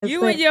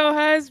You and your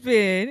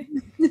husband,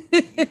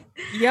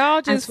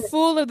 y'all just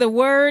full of the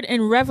word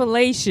and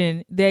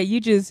revelation that you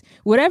just,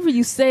 whatever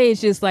you say is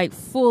just like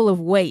full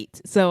of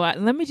weight. So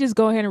let me just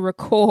go ahead and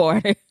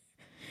record.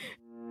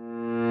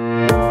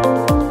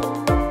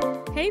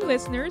 Hey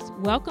listeners,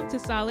 welcome to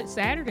Solid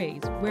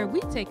Saturdays, where we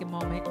take a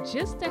moment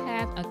just to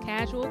have a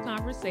casual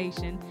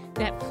conversation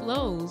that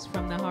flows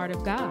from the heart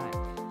of God.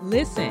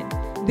 Listen,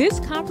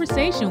 this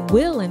conversation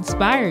will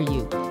inspire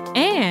you,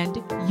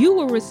 and you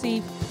will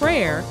receive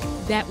prayer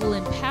that will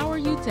empower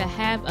you to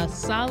have a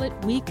solid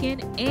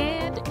weekend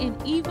and an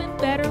even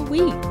better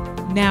week.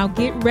 Now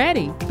get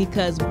ready,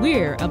 because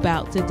we're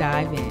about to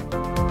dive in.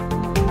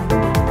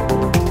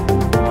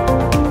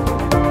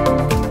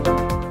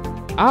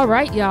 All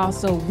right, y'all.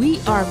 So we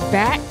are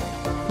back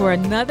for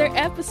another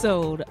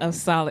episode of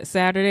Solid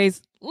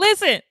Saturdays.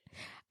 Listen,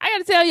 I got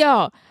to tell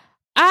y'all,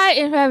 I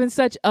am having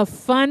such a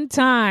fun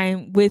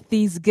time with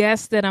these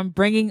guests that I'm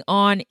bringing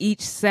on each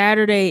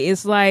Saturday.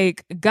 It's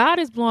like God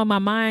is blowing my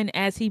mind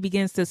as he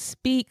begins to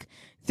speak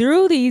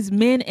through these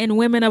men and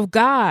women of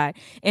God.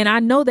 And I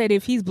know that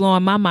if he's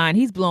blowing my mind,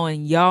 he's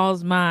blowing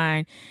y'all's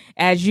mind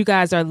as you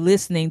guys are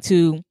listening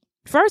to,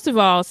 first of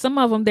all, some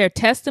of them, their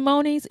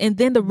testimonies, and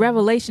then the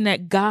revelation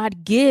that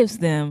God gives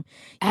them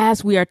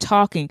as we are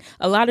talking.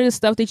 A lot of the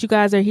stuff that you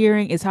guys are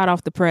hearing is hot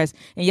off the press.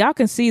 And y'all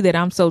can see that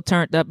I'm so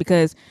turned up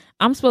because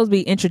I'm supposed to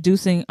be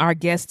introducing our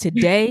guest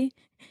today.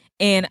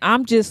 And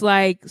I'm just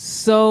like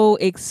so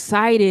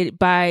excited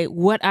by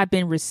what I've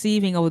been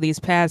receiving over these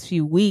past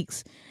few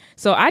weeks.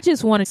 So I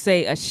just want to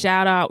say a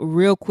shout out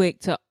real quick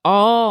to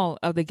all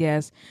of the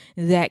guests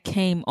that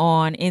came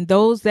on and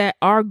those that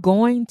are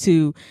going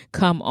to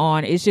come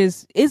on.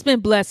 It's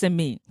been blessing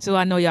me. So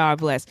I know y'all are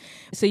blessed.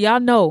 So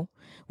y'all know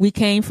we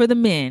came for the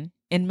men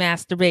and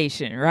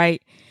masturbation, right?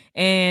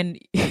 And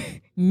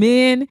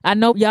men, I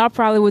know y'all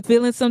probably were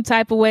feeling some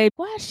type of way.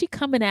 Why is she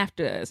coming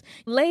after us?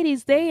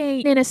 Ladies, they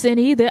ain't innocent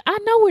either. I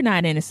know we're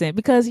not innocent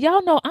because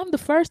y'all know I'm the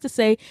first to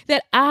say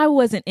that I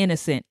wasn't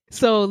innocent.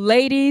 So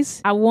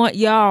ladies, I want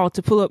y'all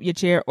to pull up your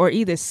chair or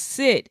either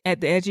sit at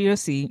the edge of your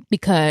seat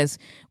because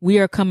we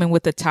are coming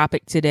with a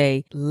topic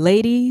today,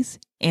 ladies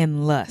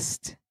and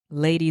lust.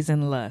 Ladies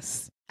and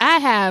lust. I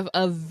have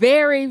a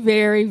very,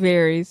 very,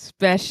 very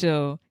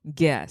special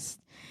guest.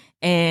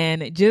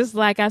 And just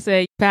like I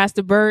said,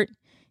 Pastor Bert,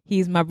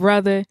 he's my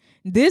brother.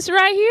 This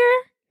right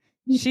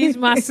here, she's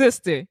my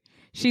sister.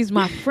 She's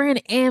my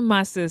friend and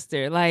my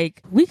sister.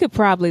 Like, we could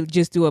probably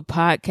just do a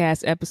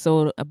podcast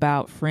episode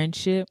about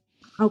friendship.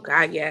 Oh,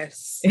 God,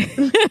 yes.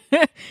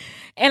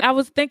 And I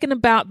was thinking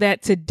about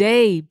that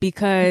today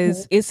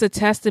because it's a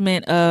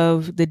testament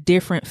of the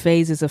different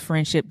phases of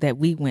friendship that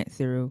we went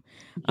through.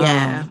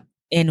 Yeah.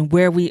 And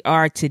where we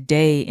are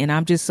today. And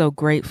I'm just so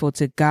grateful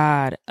to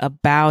God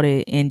about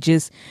it. And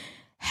just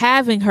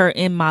having her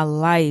in my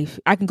life,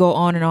 I can go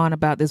on and on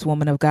about this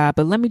woman of God,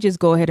 but let me just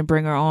go ahead and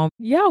bring her on.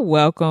 Y'all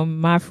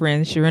welcome my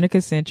friend, Sheereeneca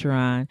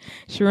Centron.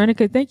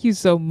 Sheereeneca, thank you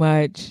so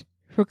much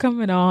for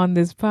coming on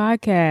this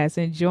podcast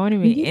and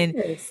joining me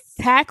and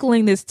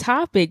tackling this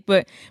topic.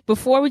 But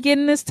before we get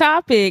in this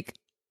topic,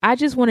 I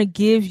just want to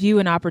give you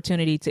an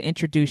opportunity to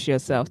introduce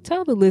yourself.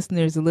 Tell the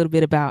listeners a little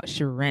bit about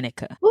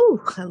Sheereeneca.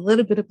 Ooh, a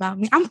little bit about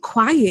me. I'm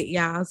quiet,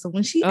 y'all. So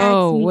when she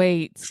asked me...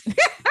 wait.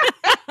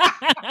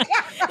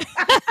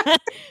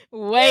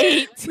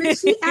 Wait. When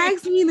she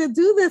asked me to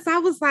do this, I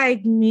was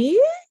like, me?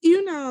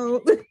 You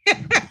know.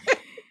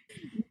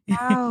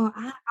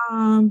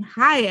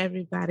 Hi,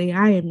 everybody.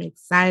 I am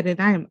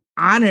excited. I am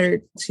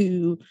honored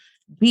to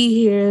be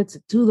here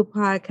to do the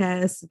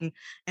podcast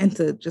and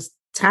to just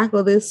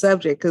tackle this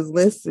subject, because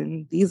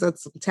listen, these are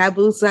some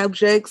taboo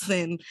subjects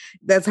and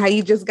that's how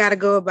you just got to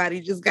go about it.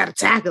 You just got to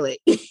tackle it.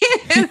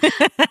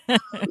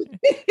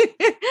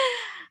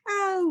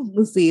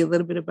 Let's see a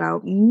little bit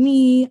about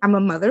me. I'm a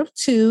mother of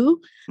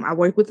two. I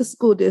work with the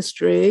school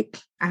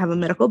district. I have a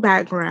medical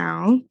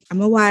background.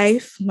 I'm a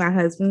wife. My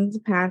husband's a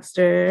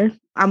pastor.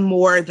 I'm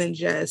more than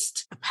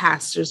just a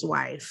pastor's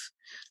wife,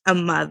 a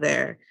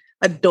mother,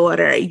 a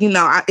daughter. You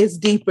know, it's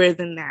deeper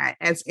than that.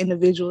 As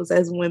individuals,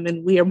 as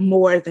women, we are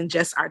more than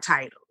just our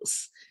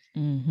titles.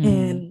 Mm-hmm.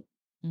 And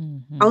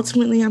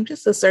ultimately, I'm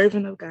just a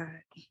servant of God.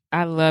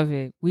 I love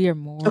it. We are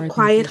more a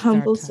quiet,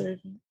 humble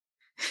servant.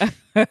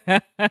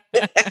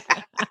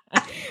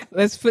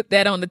 Let's put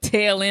that on the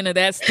tail end of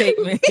that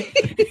statement.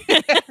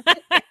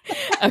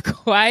 A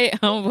quiet,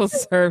 humble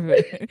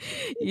servant.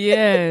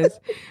 Yes.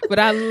 But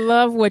I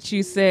love what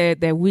you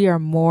said, that we are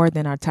more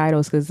than our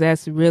titles, because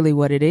that's really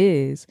what it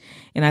is.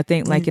 And I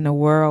think like in a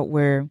world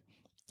where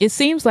it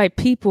seems like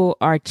people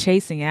are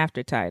chasing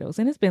after titles,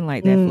 and it's been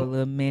like that for a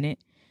little minute.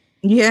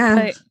 Yeah.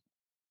 But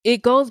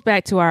it goes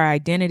back to our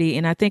identity.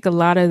 And I think a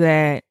lot of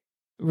that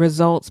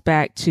results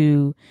back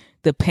to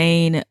the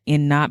pain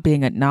in not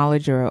being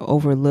acknowledged or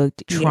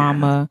overlooked,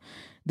 trauma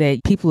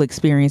that people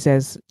experience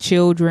as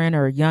children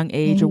or young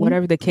age or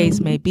whatever the case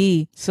may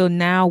be. So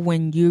now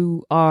when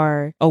you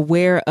are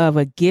aware of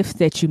a gift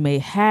that you may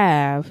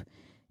have,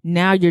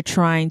 now you're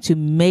trying to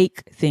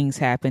make things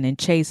happen and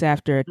chase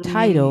after a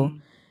title,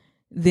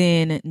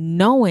 then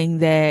knowing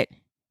that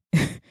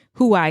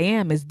who I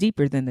am is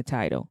deeper than the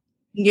title.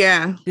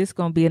 Yeah. This is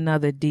going to be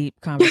another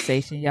deep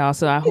conversation, y'all.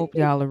 So I hope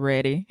y'all are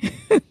ready.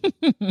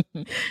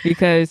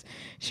 Because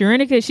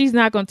Sheereeneca, she's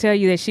not going to tell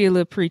you that she a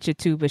little preacher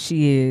too, but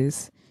she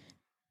is.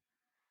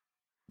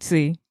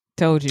 See,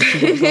 told you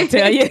she wasn't going to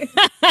tell you.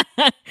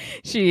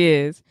 She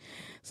is.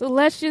 So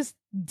let's just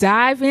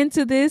dive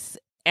into this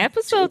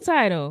episode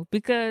title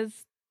because,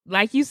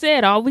 like you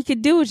said, all we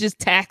could do is just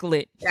tackle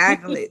it.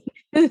 Tackle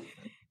it.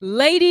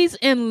 Ladies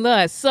and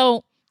lust.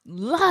 So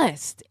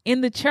lust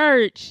in the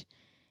church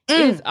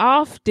is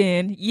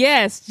often,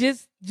 yes,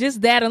 just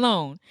that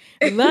alone.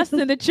 Lust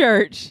in the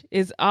church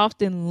is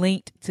often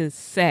linked to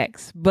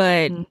sex,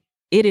 but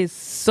it is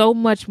so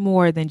much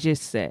more than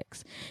just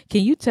sex.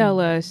 Can you tell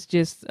us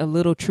just a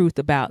little truth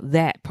about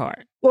that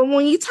part? Well,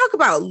 when you talk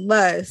about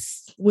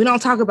lust, we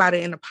don't talk about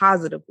it in a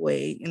positive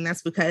way. And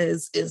that's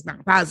because it's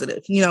not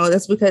positive.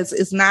 That's because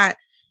it's not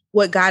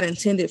what God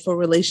intended for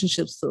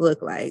relationships to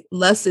look like.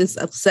 Lust is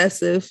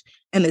obsessive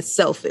and it's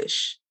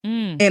selfish.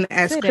 And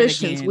as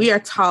Christians, we are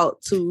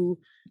taught to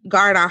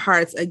guard our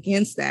hearts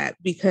against that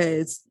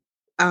because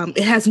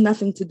it has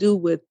nothing to do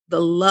with the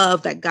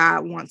love that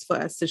God wants for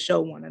us to show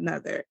one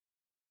another.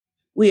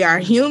 We are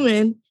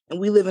human and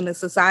we live in a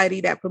society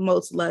that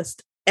promotes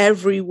lust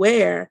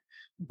everywhere,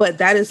 but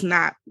that is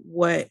not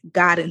what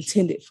God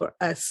intended for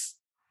us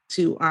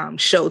to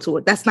show to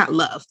it. That's not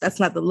love. That's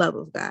not the love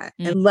of God.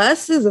 And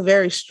lust is a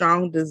very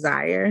strong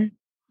desire.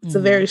 It's a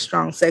very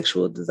strong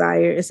sexual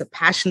desire. It's a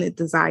passionate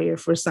desire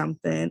for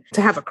something,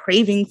 to have a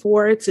craving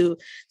for it. So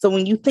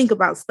when you think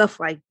about stuff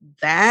like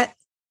that,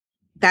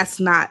 that's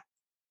not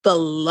the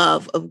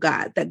love of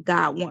God that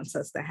God wants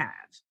us to have.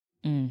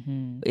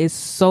 It's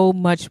so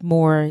much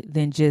more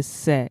than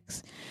just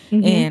sex.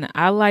 And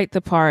I like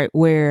the part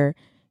where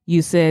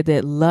you said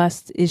that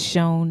lust is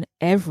shown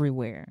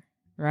everywhere,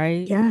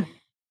 right? Yeah.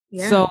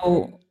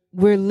 So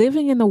we're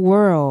living in the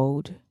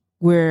world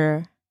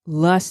where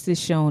lust is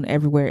shown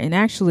everywhere. And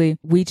actually,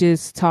 we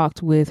just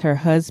talked with her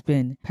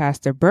husband,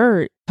 Pastor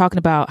Bert, talking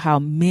about how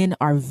men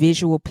are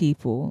visual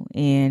people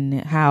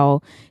and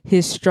how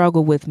his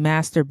struggle with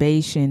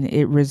masturbation,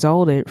 it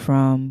resulted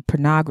from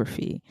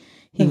pornography.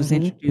 He was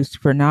introduced to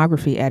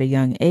pornography at a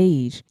young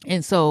age.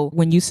 And so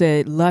when you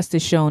said lust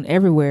is shown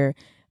everywhere,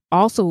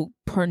 also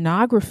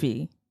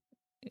pornography,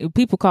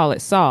 people call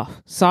it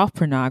soft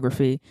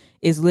pornography,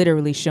 is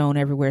literally shown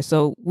everywhere.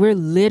 So we're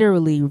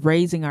literally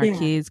raising our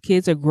kids.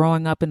 Kids are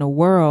growing up in a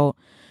world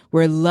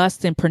where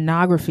lust and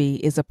pornography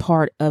is a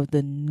part of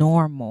the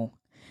normal.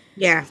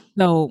 Yeah.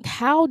 So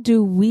how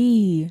do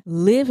we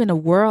live in a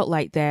world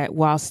like that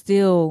while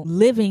still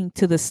living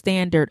to the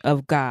standard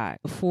of God?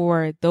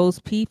 For those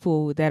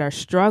people that are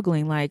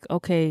struggling, like,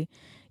 okay,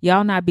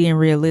 y'all not being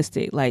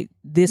realistic. Like,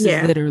 this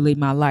is literally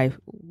my life.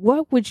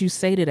 What would you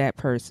say to that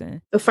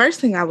person? The first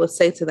thing I would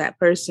say to that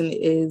person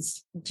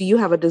is, do you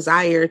have a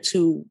desire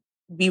to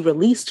be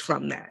released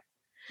from that?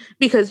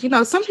 Because,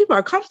 some people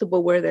are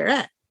comfortable where they're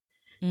at.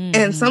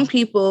 And some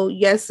people,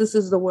 yes, this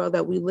is the world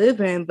that we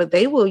live in, but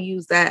they will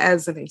use that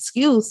as an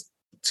excuse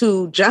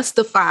to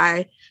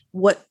justify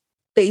what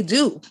they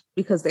do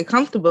because they're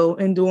comfortable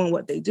in doing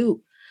what they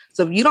do.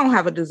 So if you don't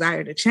have a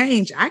desire to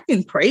change, I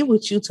can pray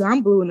with you till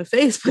I'm blue in the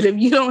face. But if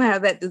you don't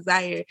have that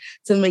desire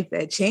to make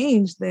that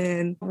change,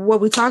 then what are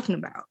we talking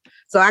about?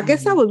 So I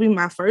guess that would be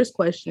my first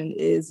question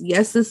is,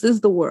 yes, this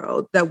is the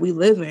world that we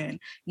live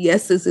in.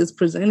 Yes, this is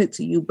presented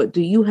to you, but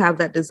do you have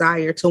that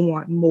desire to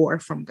want more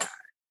from God?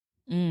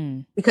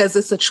 Because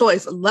it's a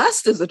choice.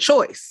 Lust is a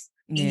choice.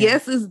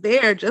 Yes, it's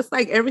there, just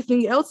like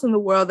everything else in the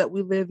world that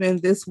we live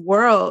in, this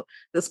world,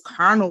 this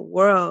carnal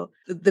world.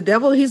 The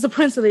devil, he's the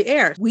prince of the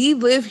air. We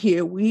live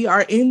here. We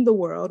are in the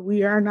world.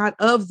 We are not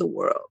of the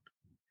world.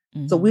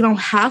 So we don't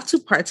have to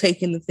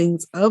partake in the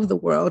things of the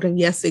world. And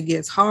yes, it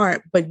gets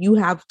hard, but you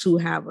have to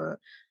have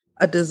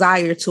a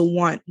desire to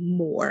want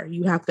more.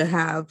 You have to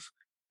have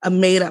a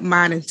made up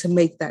mind and to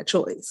make that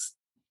choice.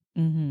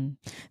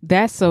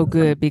 That's so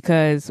good,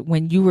 because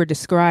when you were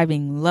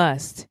describing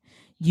lust,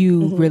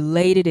 you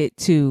related it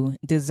to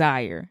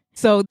desire.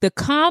 So the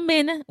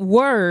common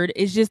word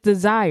is just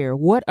desire.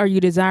 What are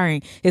you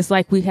desiring? It's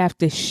like we have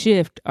to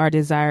shift our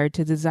desire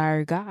to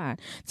desire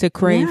God, to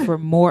crave for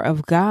more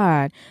of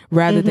God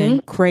rather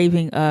than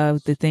craving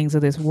of the things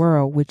of this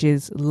world, which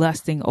is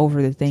lusting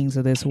over the things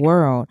of this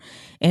world.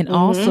 And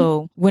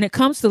also, when it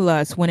comes to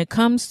lust, when it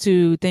comes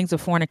to things of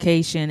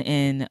fornication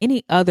and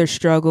any other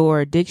struggle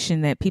or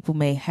addiction that people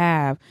may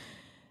have,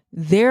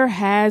 there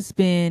has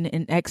been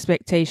an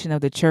expectation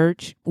of the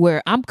church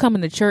where I'm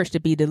coming to church to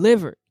be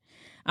delivered.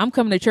 I'm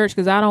coming to church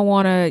because I don't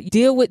want to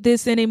deal with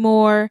this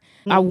anymore.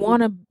 I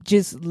want to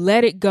just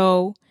let it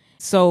go.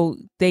 So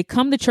they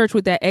come to church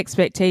with that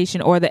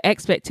expectation, or the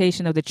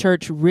expectation of the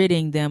church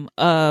ridding them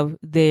of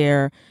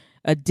their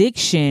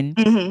addiction.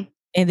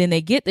 And then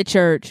they get to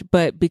church,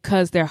 but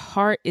because their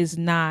heart is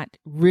not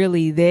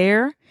really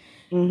there,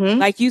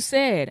 like you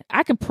said,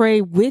 I can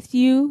pray with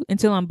you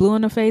until I'm blue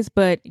in the face,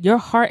 but your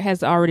heart has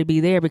to already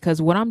be there,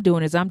 because what I'm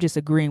doing is I'm just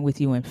agreeing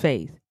with you in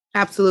faith.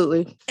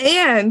 Absolutely.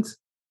 And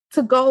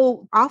to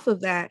go off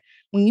of that,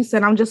 when you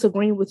said, I'm just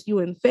agreeing with you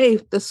in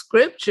faith, the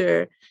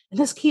scripture, and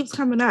this keeps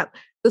coming up,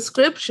 the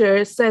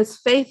scripture says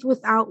faith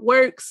without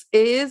works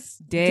is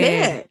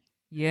dead.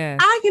 Yes.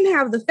 I can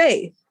have the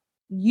faith.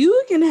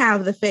 You can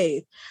have the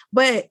faith.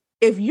 But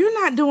if you're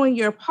not doing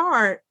your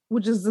part,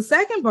 which is the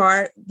second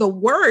part, the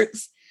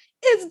works,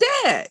 it's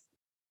dead.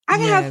 I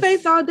can have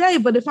faith all day,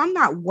 but if I'm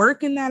not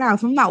working that out,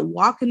 if I'm not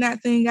walking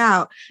that thing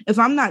out, if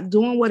I'm not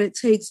doing what it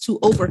takes to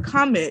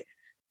overcome it,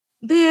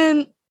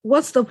 then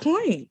what's the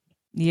point?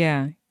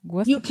 Yeah.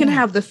 You can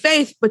have the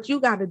faith, but you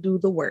got to do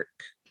the work.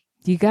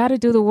 You got to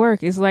do the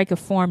work. It's like a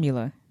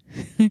formula.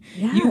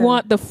 You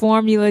want the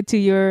formula to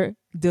your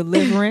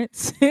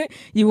deliverance.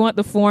 You want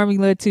the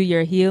formula to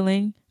your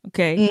healing.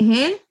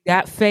 Okay.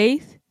 Got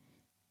faith.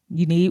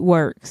 You need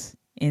works.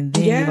 And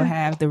then you will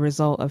have the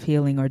result of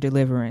healing or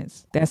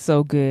deliverance. That's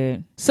so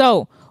good.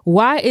 So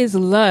why is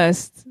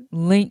lust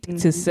linked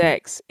to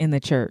sex in the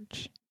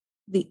church?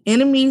 The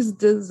enemy's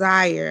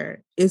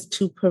desire is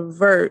to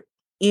pervert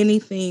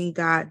anything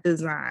God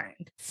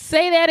designed.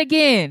 Say that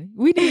again.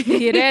 We need to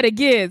hear that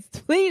again.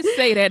 Please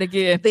say that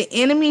again. The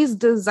enemy's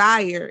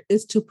desire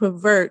is to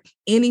pervert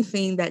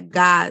anything that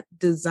God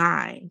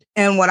designed.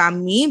 And what I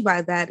mean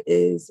by that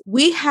is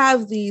we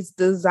have these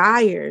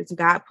desires.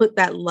 God put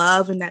that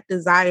love and that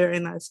desire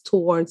in us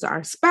towards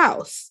our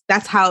spouse.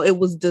 That's how it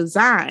was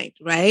designed,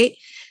 right?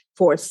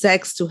 For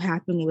sex to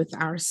happen with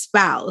our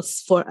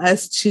spouse, for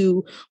us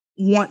to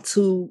want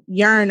to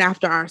yearn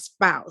after our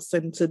spouse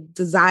and to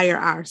desire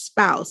our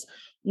spouse.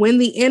 When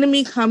the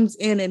enemy comes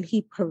in and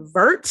he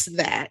perverts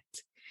that,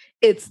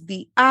 it's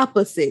the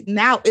opposite.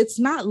 Now it's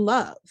not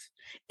love.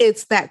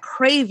 It's that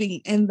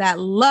craving and that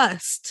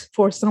lust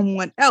for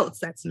someone else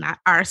that's not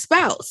our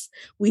spouse.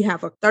 We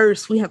have a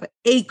thirst, we have an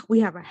ache,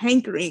 we have a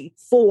hankering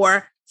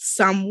for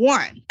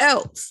someone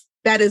else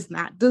that is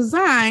not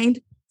designed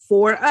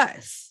for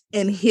us.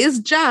 And his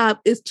job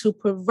is to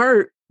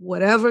pervert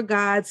whatever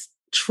God's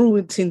true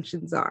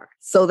intentions are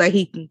so that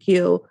he can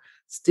kill,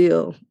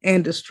 steal,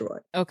 and destroy.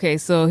 Okay,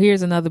 so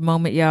here's another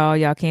moment, y'all.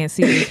 Y'all can't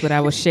see this, but I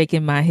was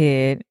shaking my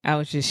head. I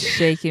was just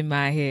shaking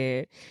my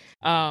head.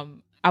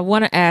 I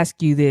want to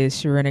ask you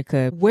this,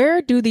 Sheereeneca.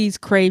 Where do these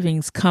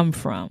cravings come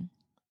from?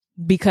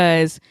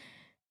 Because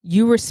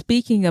you were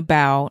speaking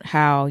about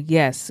how,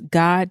 yes,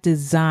 God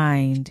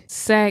designed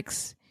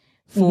sex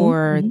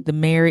for the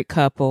married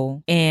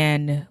couple.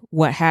 And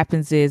what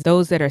happens is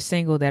those that are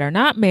single, that are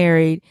not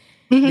married,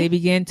 they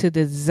begin to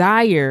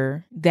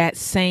desire that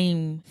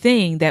same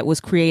thing that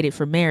was created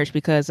for marriage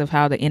because of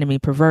how the enemy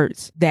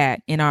perverts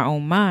that in our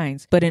own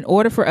minds. But in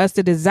order for us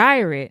to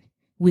desire it,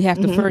 we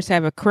have to first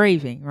have a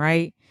craving,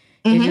 right?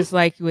 It's just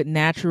like with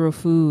natural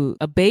food.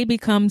 A baby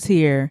comes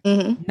here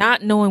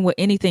not knowing what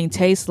anything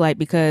tastes like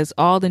because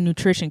all the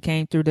nutrition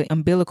came through the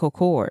umbilical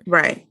cord.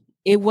 Right.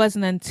 It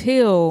wasn't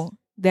until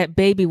that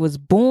baby was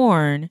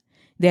born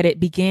that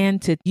it began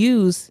to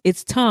use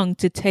its tongue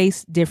to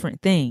taste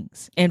different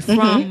things. And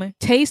from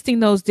tasting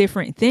those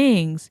different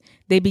things,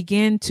 they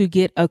begin to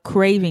get a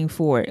craving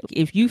for it.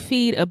 If you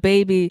feed a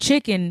baby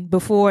chicken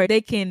before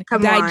they can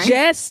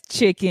digest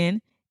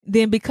chicken,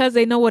 then because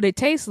they know what it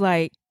tastes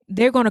like,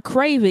 they're going to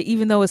crave it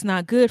even though it's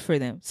not good for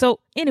them. So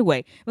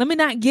anyway, let me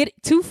not get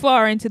too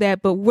far into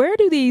that, but where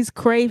do these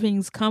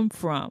cravings come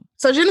from?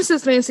 So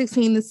Genesis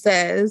 3:16, it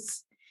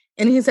says,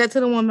 and he said to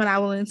the woman, I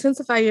will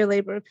intensify your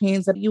labor of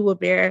pains, that you will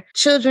bear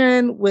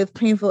children with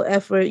painful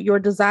effort. Your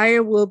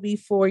desire will be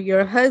for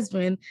your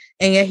husband,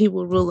 and yet he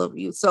will rule over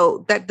you.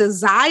 So that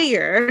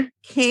desire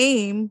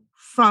came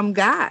from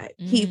God.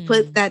 He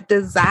put that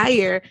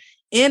desire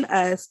in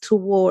us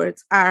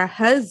towards our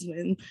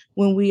husband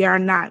when we are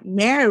not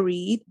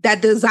married.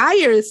 That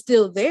desire is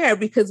still there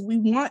because we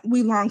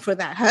long for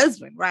that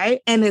husband,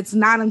 right? And it's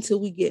not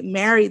until we get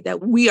married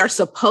that we are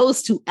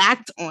supposed to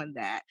act on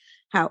that.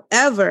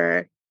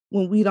 However,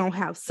 when we don't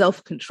have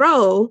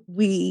self-control,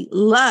 we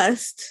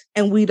lust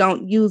and we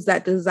don't use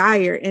that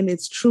desire in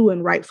its true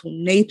and rightful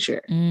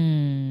nature.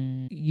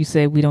 You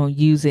said we don't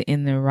use it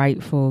in the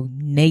rightful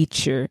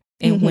nature.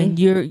 And when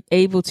you're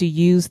able to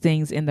use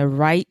things in the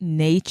right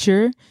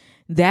nature,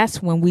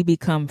 that's when we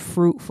become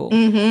fruitful.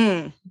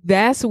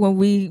 That's when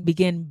we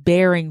begin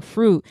bearing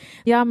fruit.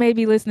 Y'all may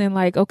be listening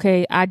like,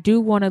 okay, I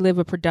do want to live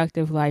a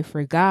productive life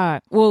for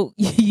God. Well,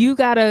 you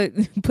got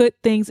to put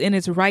things in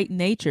its right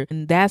nature.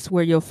 And that's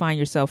where you'll find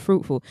yourself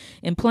fruitful.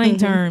 In plain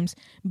terms,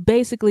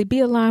 basically be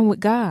aligned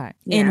with God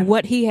and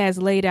what he has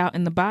laid out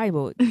in the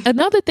Bible.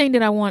 Another thing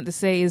that I want to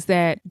say is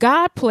that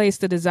God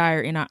placed a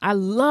desire in our, I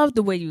love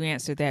the way you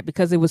answered that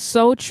because it was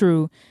so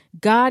true.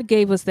 God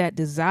gave us that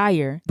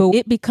desire, but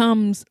it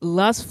becomes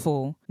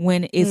lustful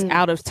when it's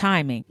out of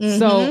timing.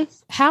 So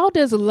how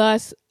does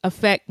lust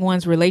affect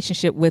one's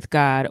relationship with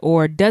God,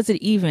 or does it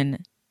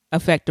even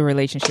affect the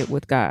relationship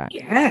with God?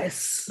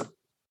 Yes.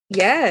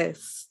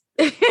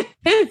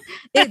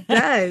 It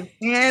does.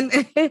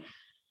 And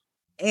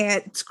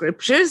And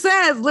scripture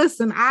says,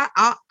 listen,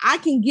 I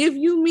can give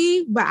you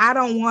me, but I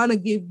don't want to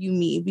give you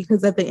me,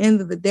 because at the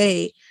end of the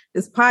day,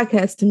 this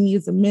podcast to me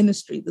is a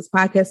ministry. This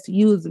podcast to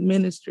you is a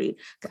ministry.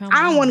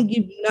 I don't want to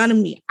give you none of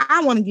me.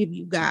 I want to give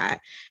you God.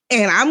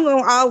 And I'm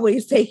going to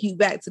always take you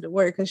back to the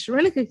word, because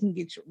Sheereeneca can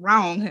get you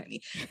wrong,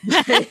 honey.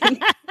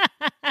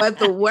 But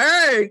the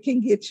word can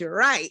get you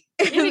right.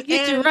 It can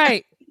get you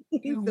right.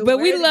 But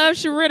we love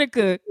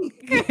Sheereeneca.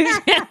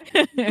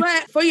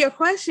 But for your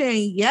question,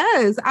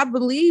 yes, I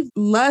believe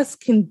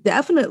lust can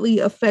definitely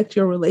affect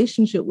your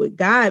relationship with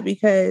God,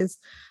 because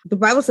the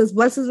Bible says,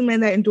 blessed is the man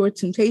that endured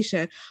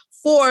temptation.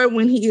 For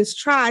when he is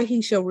tried,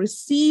 he shall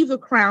receive a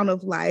crown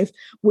of life,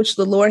 which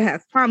the Lord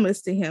hath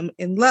promised to him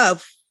in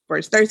love.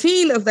 Verse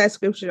 13 of that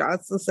scripture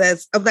also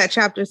says, of that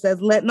chapter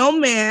says, let no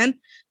man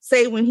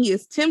say when he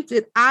is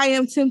tempted, I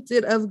am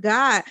tempted of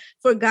God,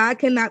 for God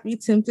cannot be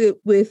tempted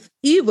with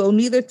evil,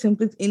 neither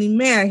tempteth any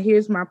man.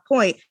 Here's my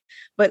point.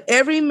 But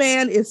every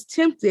man is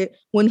tempted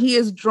when he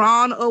is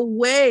drawn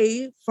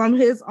away from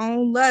his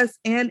own lust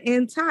and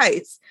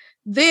enticed.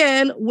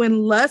 Then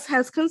when lust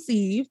has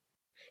conceived,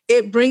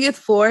 it bringeth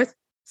forth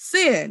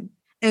sin.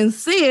 And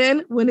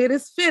sin, when it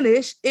is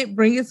finished, it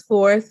bringeth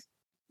forth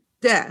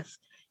death.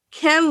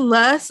 Can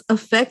lust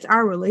affect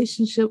our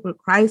relationship with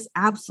Christ?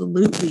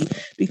 Absolutely,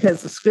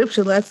 because the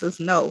scripture lets us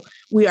know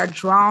we are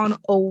drawn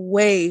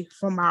away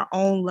from our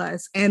own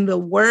lust. And the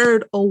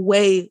word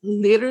away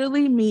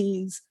literally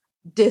means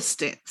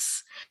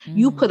distance.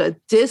 You put a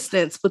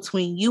distance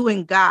between you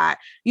and God.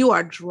 You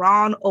are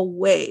drawn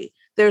away.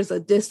 There's a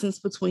distance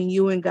between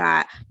you and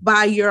God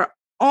by your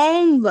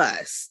own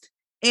lust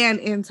and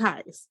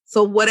entice.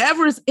 So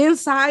whatever's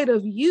inside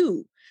of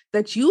you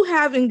that you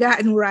haven't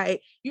gotten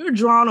right, you're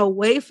drawn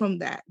away from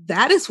that.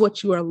 That is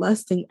what you are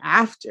lusting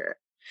after.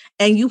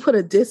 And you put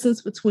a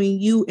distance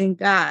between you and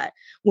God.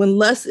 When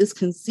lust is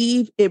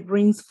conceived, it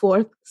brings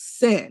forth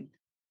sin.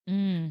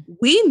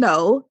 We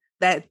know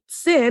that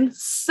sin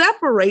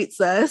separates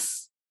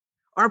us,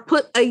 or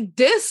put a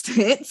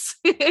distance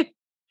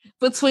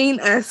between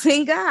us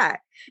and God.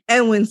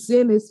 And when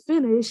sin is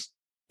finished,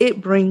 it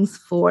brings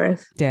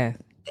forth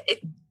death.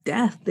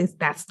 Death.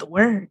 That's the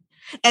word.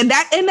 And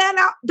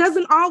that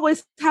doesn't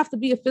always have to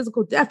be a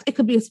physical death. It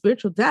could be a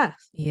spiritual death.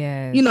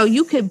 Yes. You know,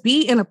 you could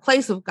be in a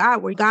place of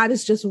God where God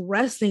is just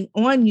resting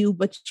on you,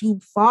 but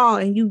you fall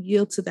and you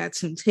yield to that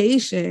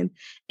temptation.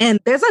 And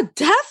there's a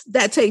death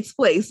that takes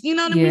place. You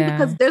know what I mean?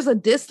 Because there's a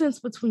distance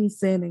between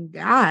sin and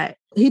God.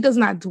 He does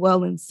not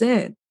dwell in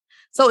sin.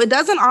 So it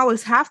doesn't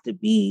always have to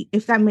be,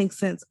 if that makes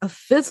sense, a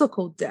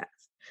physical death.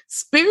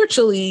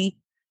 Spiritually,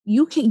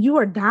 you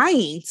are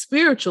dying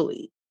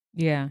spiritually.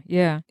 Yeah.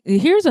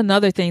 Here's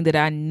another thing that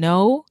I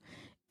know.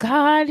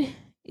 God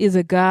is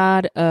a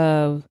God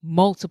of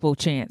multiple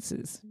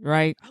chances,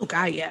 right? Oh,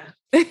 God, yeah.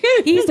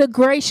 He's a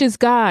gracious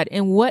God.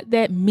 And what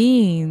that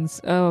means,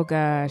 oh,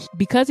 gosh,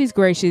 because he's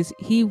gracious,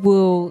 he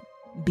will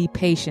be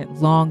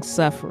patient, long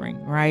suffering,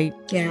 right?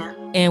 Yeah.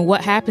 And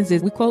what happens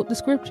is we quote the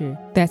scripture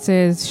that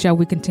says, shall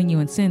we continue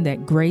in sin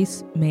that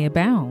grace may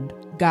abound?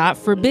 God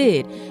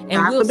forbid.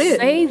 And we'll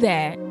say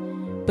that,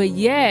 but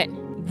yet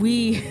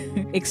we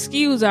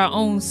excuse our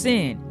own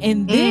sin.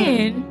 And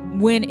then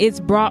when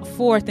it's brought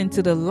forth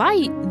into the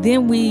light,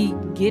 then we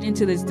get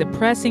into this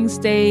depressing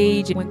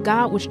stage when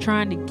God was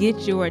trying to get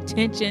your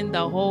attention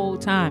the whole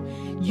time.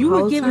 You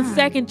were given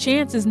second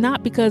chances,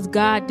 not because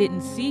God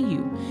didn't see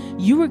you.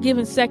 You were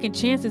given second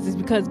chances is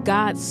because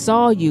God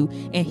saw you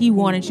and he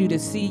wanted you to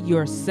see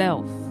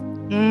yourself.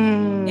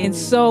 And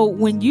so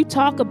when you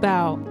talk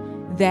about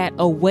that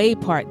away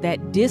part,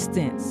 that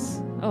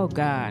distance, oh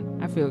God,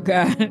 I feel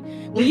God.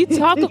 When you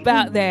talk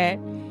about that,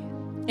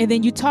 and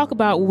then you talk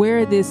about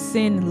where this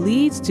sin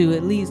leads to,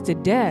 it leads to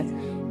death.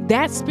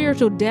 That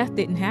spiritual death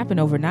didn't happen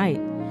overnight.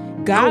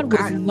 God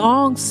was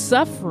long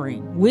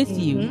suffering with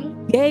you,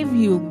 gave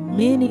you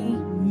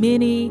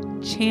many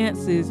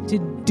chances to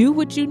do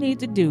what you need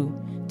to do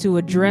to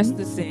address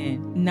the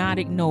sin, not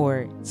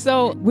ignore it.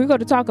 So we're going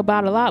to talk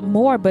about a lot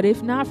more, but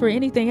if not for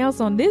anything else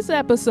on this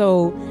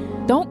episode,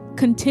 don't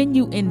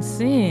continue in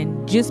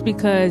sin just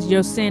because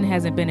your sin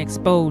hasn't been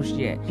exposed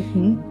yet.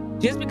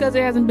 Just because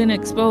it hasn't been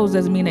exposed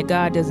doesn't mean that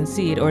God doesn't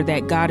see it or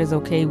that God is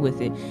okay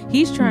with it.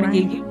 He's trying to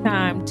give you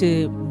time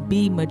to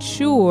be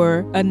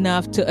mature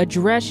enough to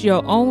address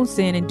your own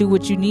sin and do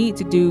what you need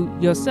to do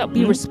yourself.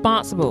 Be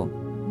responsible.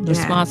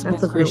 Responsible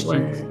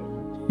Christians.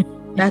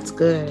 That's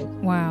good.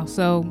 Wow.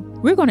 So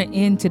we're going to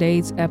end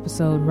today's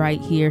episode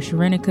right here.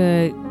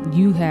 Sheereeneca,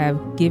 you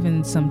have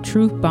given some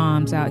truth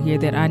bombs out here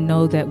that I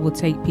know that will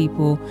take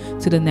people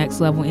to the next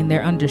level in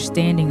their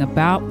understanding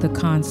about the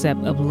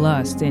concept of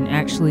lust and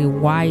actually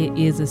why it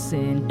is a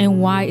sin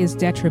and why it's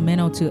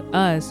detrimental to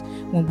us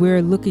when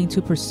we're looking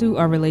to pursue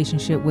our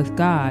relationship with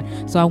God.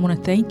 So I want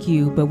to thank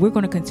you, but we're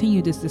going to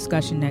continue this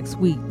discussion next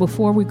week.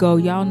 Before we go,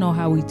 y'all know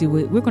how we do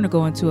it. We're going to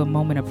go into a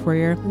moment of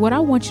prayer. What I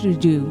want you to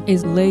do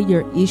is lay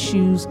your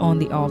issues on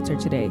the altar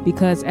today,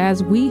 because as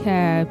as we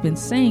have been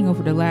saying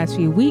over the last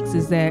few weeks,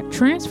 is that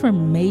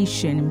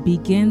transformation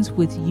begins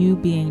with you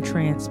being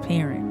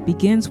transparent,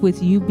 begins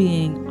with you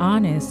being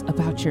honest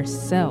about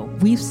yourself.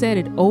 We've said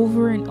it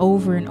over and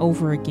over and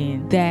over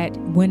again that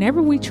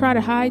whenever we try to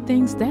hide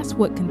things, that's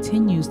what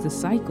continues the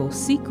cycle.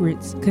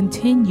 Secrets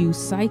continue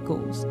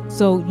cycles.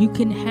 So you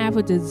can have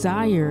a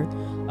desire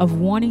of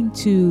wanting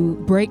to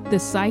break the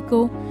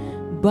cycle,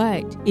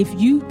 but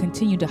if you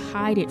continue to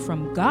hide it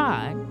from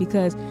God,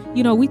 because,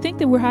 we think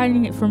that we're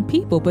hiding it from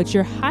people, but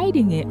you're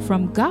hiding it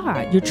from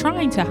God. You're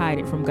trying to hide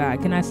it from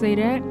God. Can I say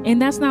that? And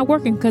that's not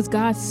working because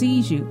God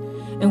sees you.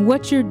 And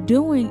what you're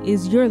doing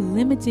is you're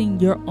limiting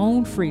your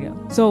own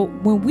freedom. So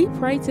when we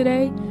pray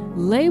today,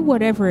 lay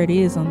whatever it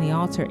is on the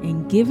altar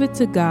and give it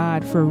to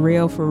God for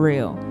real, for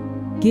real.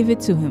 Give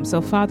it to him.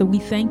 So Father, we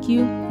thank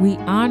you, we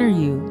honor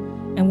you,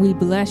 and we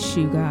bless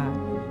you, God.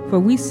 For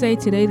we say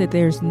today that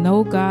there's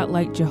no God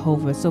like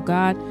Jehovah. So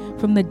God,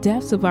 from the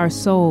depths of our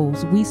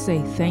souls, we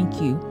say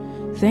thank you.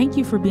 Thank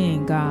you for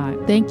being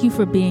God. Thank you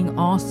for being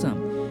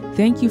awesome.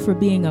 Thank you for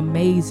being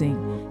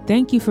amazing.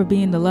 Thank you for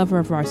being the lover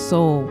of our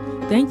soul.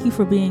 Thank you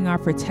for being our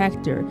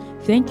protector.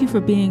 Thank you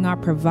for being our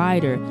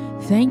provider.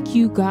 Thank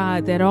you,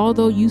 God, that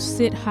although you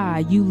sit high,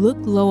 you look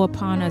low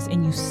upon us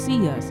and you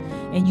see us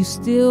and you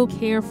still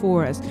care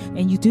for us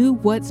and you do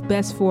what's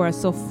best for us.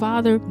 So,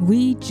 Father,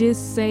 we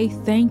just say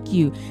thank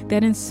you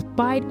that in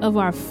spite of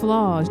our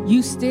flaws,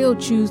 you still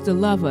choose to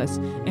love us.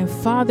 And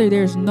Father,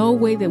 there's no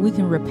way that we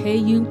can repay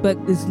you, but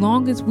as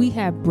long as we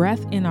have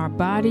breath in our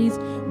bodies,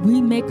 we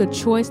make a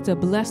choice to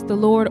bless the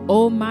Lord,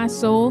 oh my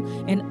soul,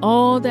 and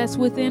all that's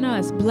within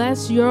us.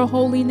 Bless your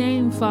holy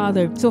name,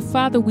 Father. So,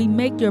 Father, we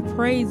make your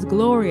praise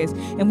glorious,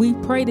 and we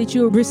pray that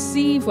you'll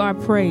receive our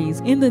praise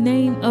in the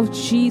name of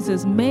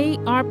Jesus. May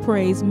our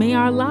praise, may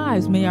our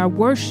lives, may our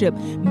worship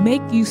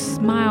make you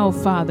smile,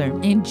 Father,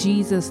 in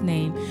Jesus'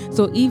 name.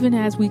 So even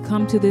as we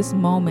come to this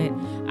moment,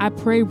 I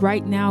pray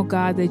right now,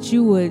 God, that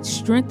you would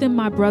strengthen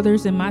my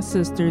brothers and my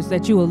sisters,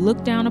 that you will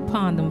look down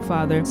upon them,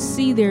 Father,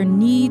 see their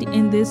need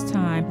in this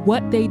time,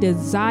 what they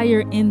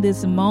desire in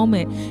this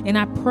moment. And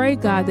I pray,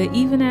 God, that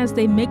even as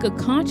they make a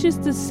conscious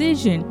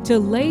decision to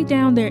lay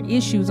down their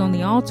issues on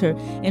the altar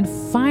and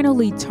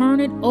finally turn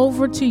it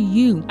over to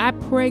you, I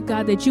pray,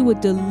 God, that you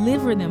would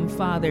deliver them,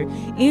 Father,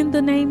 in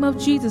the name of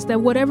Jesus,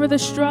 that whatever the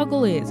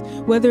struggle is,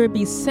 whether it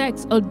be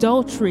sex,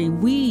 adultery,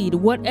 weed,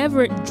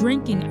 whatever,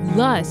 drinking,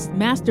 lust,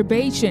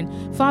 masturbation,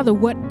 Father,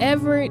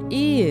 whatever it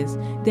is,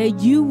 that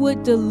you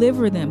would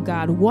deliver them,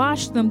 God.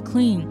 Wash them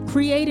clean,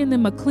 create in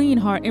them a clean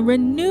heart, and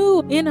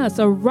renew in us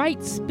a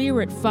right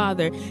spirit,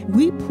 Father.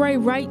 We pray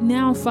right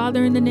now,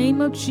 Father, in the name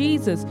of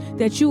Jesus,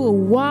 that you will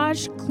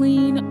wash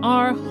clean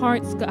our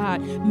hearts,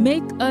 God.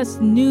 Make us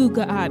new,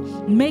 God.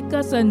 Make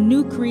us a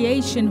new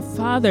creation,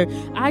 Father.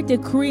 I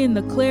decree and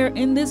declare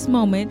in this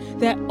moment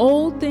that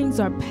old things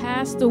are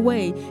passed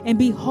away. And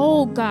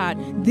behold, God,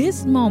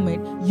 this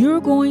moment,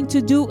 you're going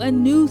to do a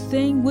new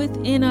thing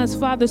within us,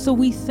 Father. So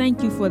we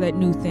thank you for that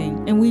new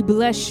thing. And we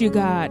bless you,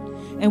 God.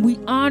 And we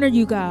honor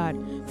you, God,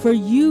 for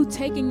you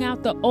taking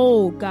out the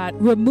old, God,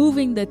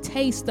 removing the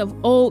taste of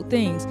old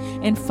things.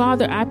 And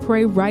Father, I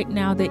pray right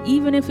now that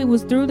even if it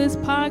was through this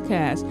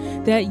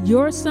podcast, that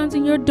your sons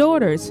and your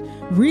daughters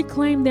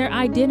reclaim their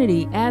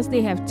identity as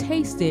they have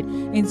tasted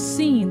and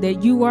seen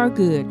that you are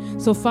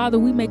good. So Father,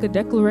 we make a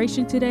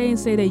declaration today and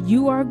say that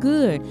you are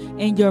good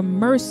and your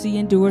mercy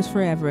endures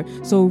forever.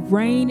 So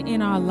reign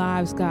in our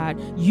lives, God.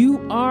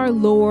 You are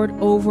Lord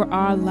over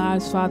our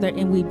lives, Father,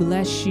 and we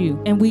bless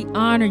you and we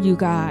honor you,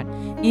 God.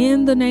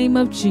 In the name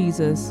of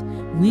Jesus,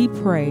 we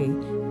pray.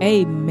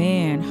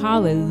 Amen.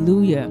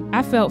 Hallelujah.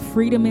 I felt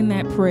freedom in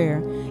that prayer.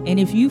 And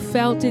if you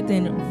felt it,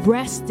 then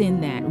rest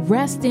in that.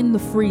 Rest in the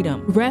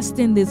freedom. Rest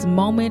in this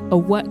moment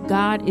of what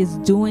God is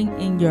doing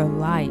in your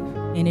life.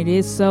 And it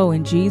is so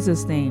in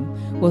Jesus' name.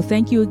 Well,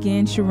 thank you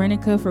again,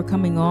 Sheereeneca, for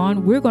coming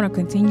on. We're going to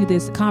continue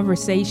this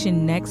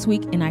conversation next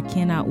week, and I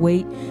cannot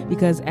wait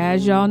because,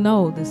 as y'all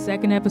know, the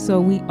second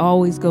episode, we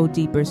always go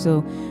deeper.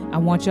 So I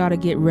want y'all to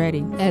get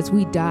ready as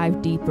we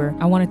dive deeper.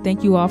 I want to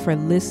thank you all for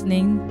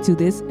listening to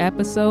this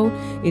episode.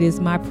 It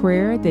is my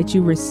prayer that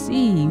you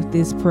receive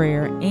this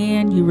prayer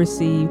and you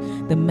receive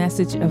the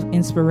message of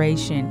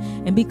inspiration.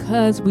 And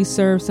because we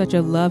serve such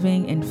a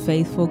loving and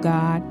faithful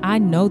God, I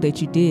know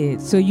that you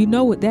did. So you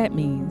know what that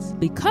means.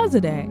 Because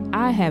of that,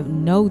 I have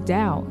no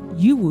doubt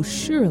you will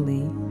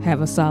surely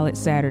have a solid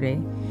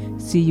Saturday.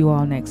 See you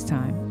all next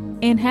time.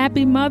 And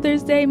happy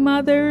Mother's Day,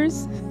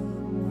 mothers.